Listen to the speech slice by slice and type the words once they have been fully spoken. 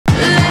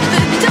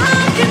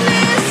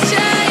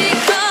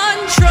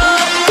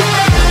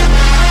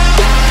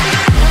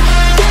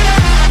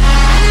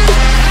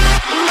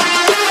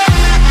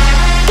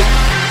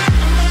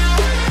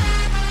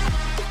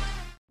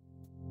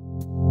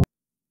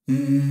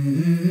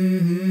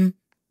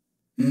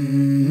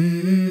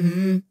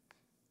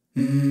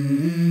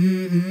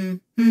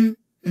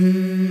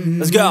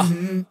Let's go.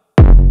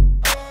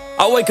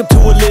 I wake up to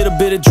a little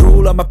bit of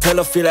drool on my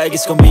pillow, feel like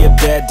it's gonna be a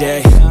bad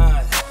day.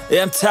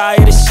 Yeah, I'm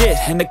tired of shit,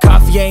 and the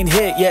coffee ain't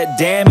hit yet,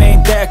 damn,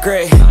 ain't that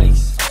great.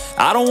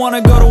 I don't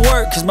wanna go to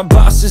work, cause my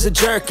boss is a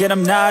jerk, and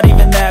I'm not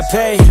even that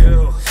paid.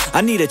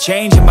 I need a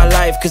change in my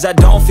life, cause I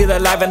don't feel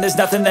alive, and there's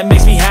nothing that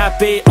makes me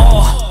happy.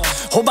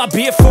 Hold my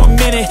beer for a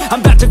minute,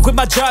 I'm about to quit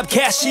my job,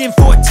 cash in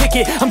for a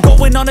ticket. I'm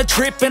going on a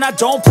trip and I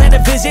don't plan to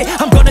visit.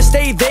 I'm gonna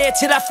stay there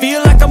till I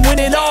feel like I'm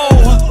winning,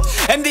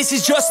 and this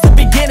is just the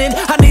beginning.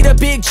 I need a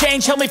big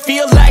change, help me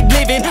feel like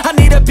living. I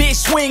need a big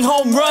swing,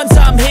 home runs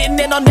I'm hitting,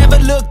 and I'll never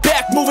look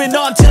back, moving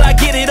on till I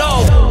get it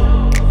all.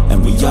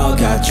 And we all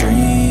got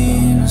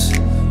dreams,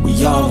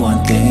 we all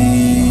want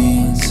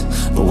things,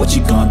 but what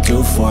you gonna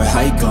do for it?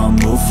 How you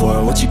gonna move for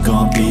it? What you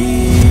gonna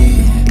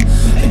be?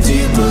 And do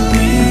you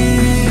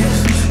believe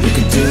you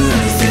can do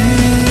anything?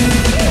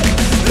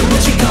 But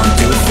what you gonna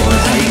do for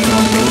it? How you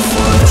gonna move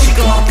for it? What you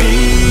gonna be?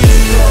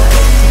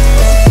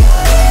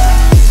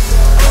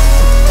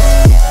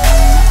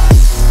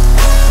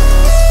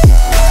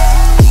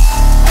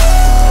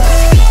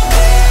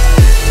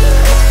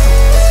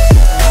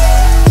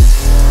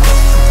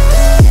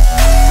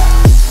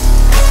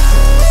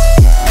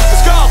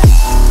 Let's go!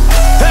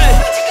 Hey!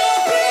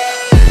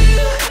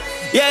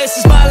 Yeah, this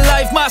is my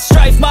life, my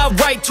strife, my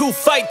right to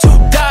fight, to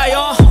die,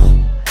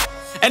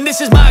 and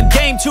this is my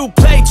game to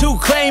play, to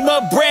claim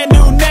a brand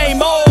new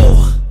name,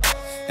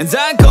 and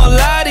I ain't gonna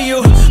lie to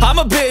you, I'm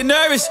a bit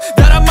nervous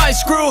that I might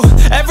screw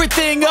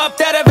everything up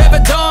that I've ever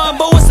done.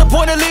 But what's the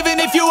point of living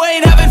if you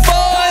ain't having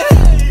fun?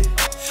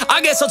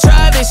 I guess I'll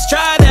try this,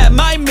 try that,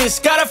 might miss,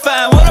 gotta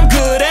find what I'm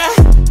good at.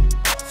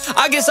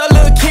 I guess I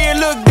look here,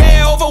 look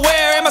there, over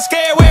where am I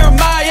scared, where am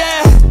I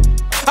at?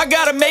 I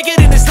gotta make it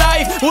in this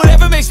life,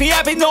 whatever makes me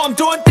happy, know I'm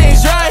doing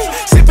things right.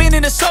 Sipping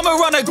in the summer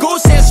on a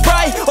goose and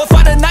Sprite, or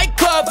find a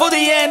nightclub for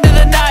the end of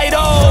the night,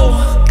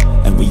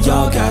 And we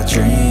all got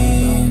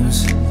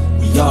dreams,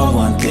 we all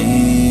want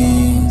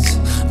things,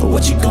 but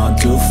what you gonna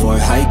do for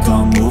it? How you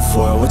gonna move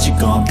for it? What you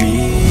gonna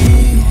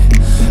be?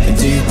 And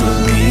do you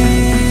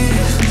believe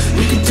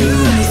you can do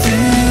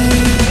anything?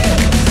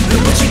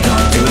 But what you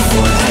gonna do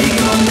for it? How you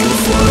gonna move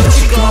for it? What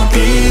you gonna be?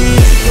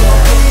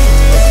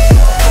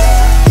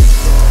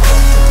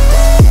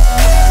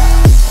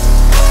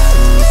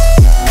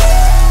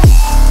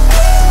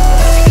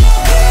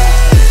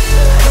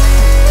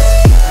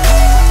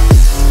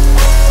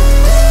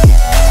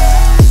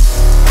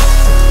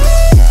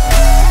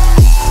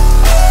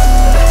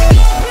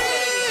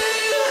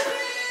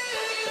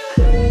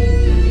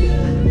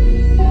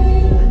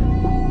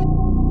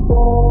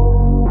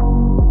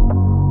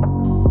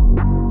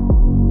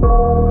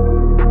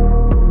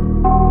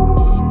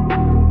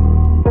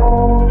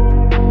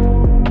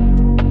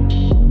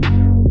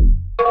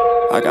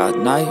 I got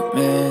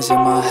nightmares in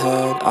my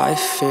head, I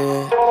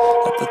fear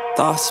that the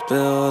thoughts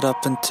build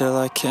up until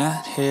I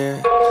can't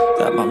hear,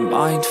 that my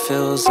mind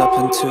fills up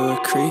into a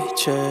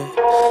creature,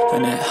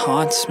 and it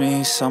haunts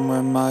me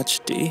somewhere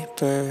much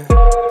deeper.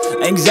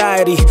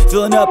 Anxiety,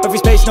 filling up every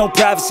space, no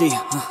privacy,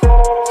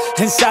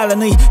 and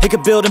silently, it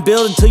could build and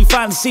build until you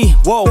finally see,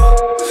 whoa,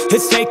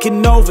 it's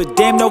taking over,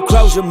 damn no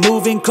closure,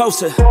 moving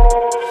closer.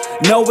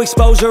 No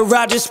exposure,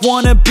 I just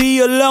wanna be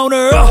a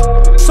loner.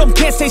 Some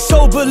can't stay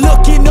sober,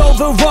 looking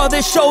over all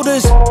their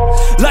shoulders,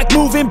 like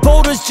moving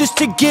boulders just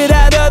to get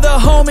out of the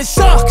home. It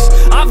sucks,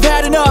 I've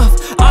had enough,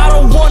 I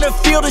don't wanna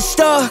feel the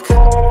stuck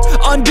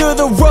under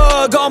the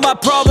rug, all my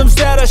problems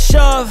that I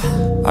shove.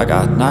 I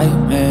got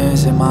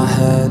nightmares in my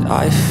head,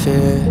 I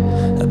fear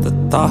that the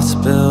thoughts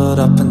build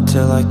up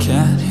until I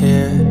can't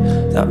hear,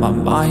 that my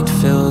mind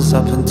fills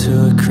up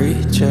into a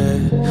creature,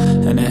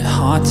 and it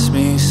haunts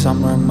me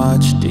somewhere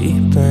much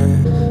deeper.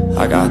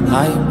 I got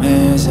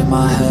nightmares in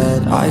my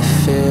head, I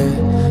fear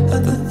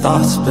that the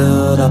thoughts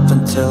build up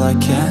until I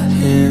can't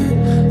hear,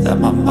 that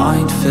my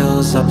mind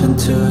fills up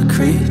into a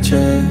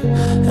creature,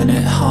 and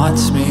it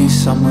haunts me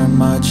somewhere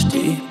much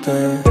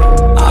deeper.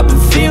 I've been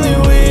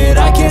feeling weird,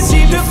 I can't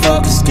seem to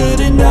focus good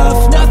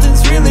enough,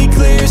 nothing's really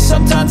clear,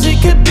 sometimes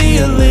it could be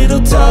a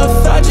little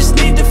tough. I just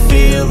need to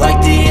feel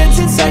like the end's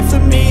in sight for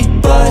me,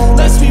 but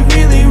let's be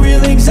really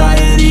real,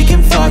 anxiety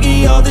can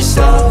foggy all this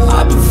stuff.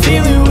 I've been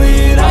feeling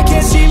weird, I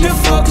can't seem to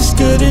focus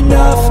good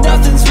enough,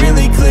 nothing's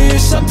really clear,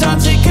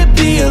 sometimes it could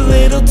be a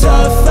little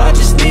tough. I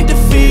just need to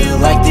feel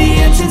like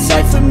the end's in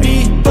sight for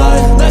me,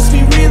 but let's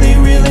be really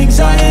real,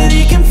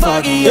 anxiety can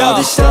foggy all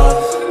this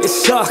stuff. It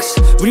sucks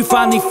when you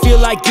finally feel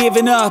like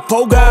giving up.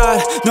 Oh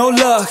God, no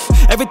luck,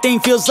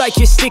 everything feels like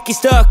you're sticky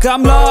stuck.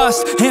 I'm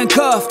lost,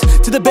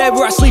 handcuffed to the bed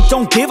where I sleep,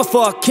 don't give a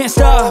fuck, can't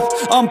stop.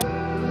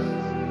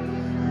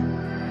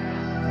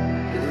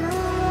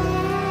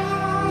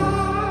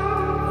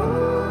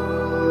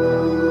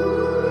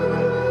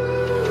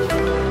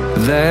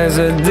 There's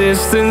a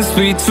distance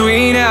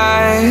between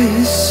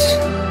us,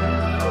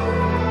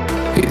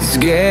 it's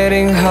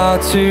getting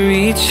hard to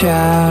reach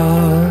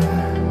out.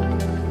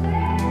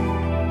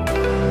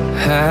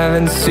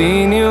 haven't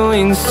seen you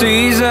in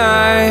seasons,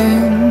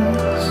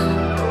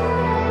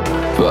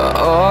 but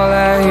all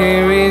I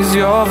hear is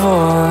your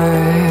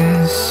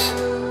voice.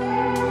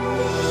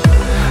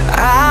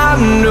 I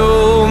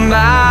know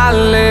my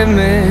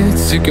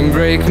limits, you can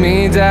break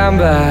me down,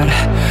 but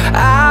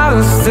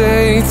I'll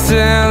stay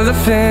till the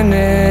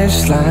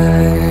finish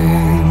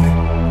line.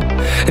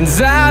 And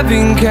I've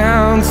been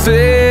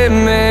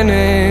counting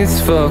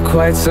minutes for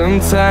quite some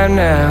time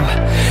now,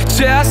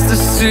 just to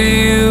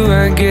see you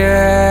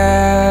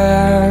again.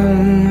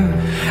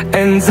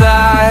 And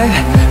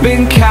I've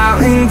been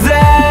counting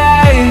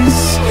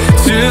days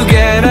to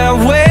get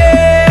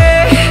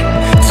away,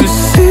 to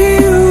see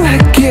you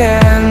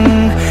again,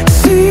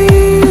 see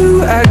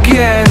you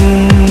again.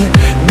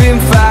 Been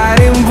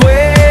finding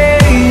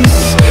ways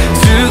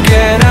to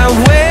get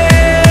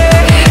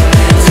away,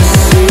 to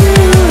see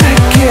you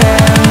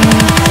again,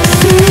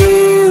 see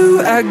you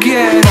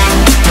again.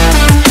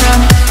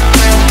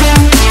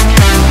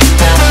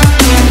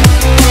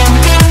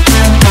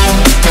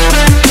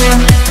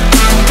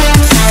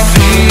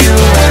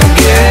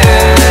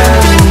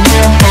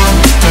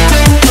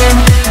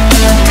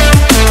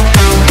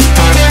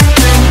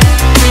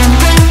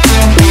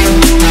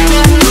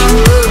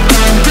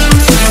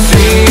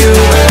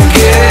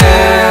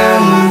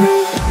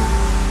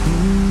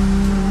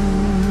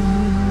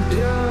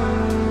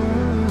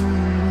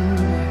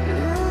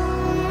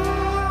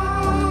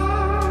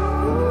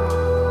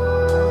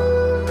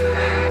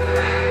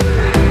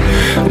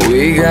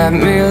 We got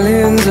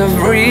millions of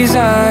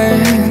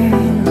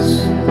reasons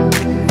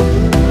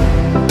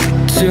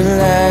to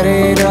let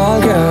it all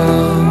go.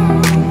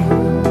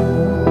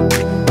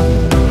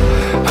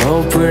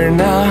 Hope we're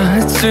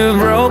not too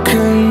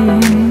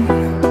broken.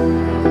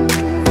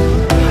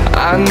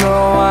 I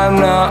know I'm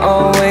not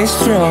always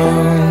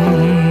strong,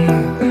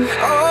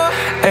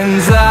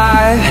 and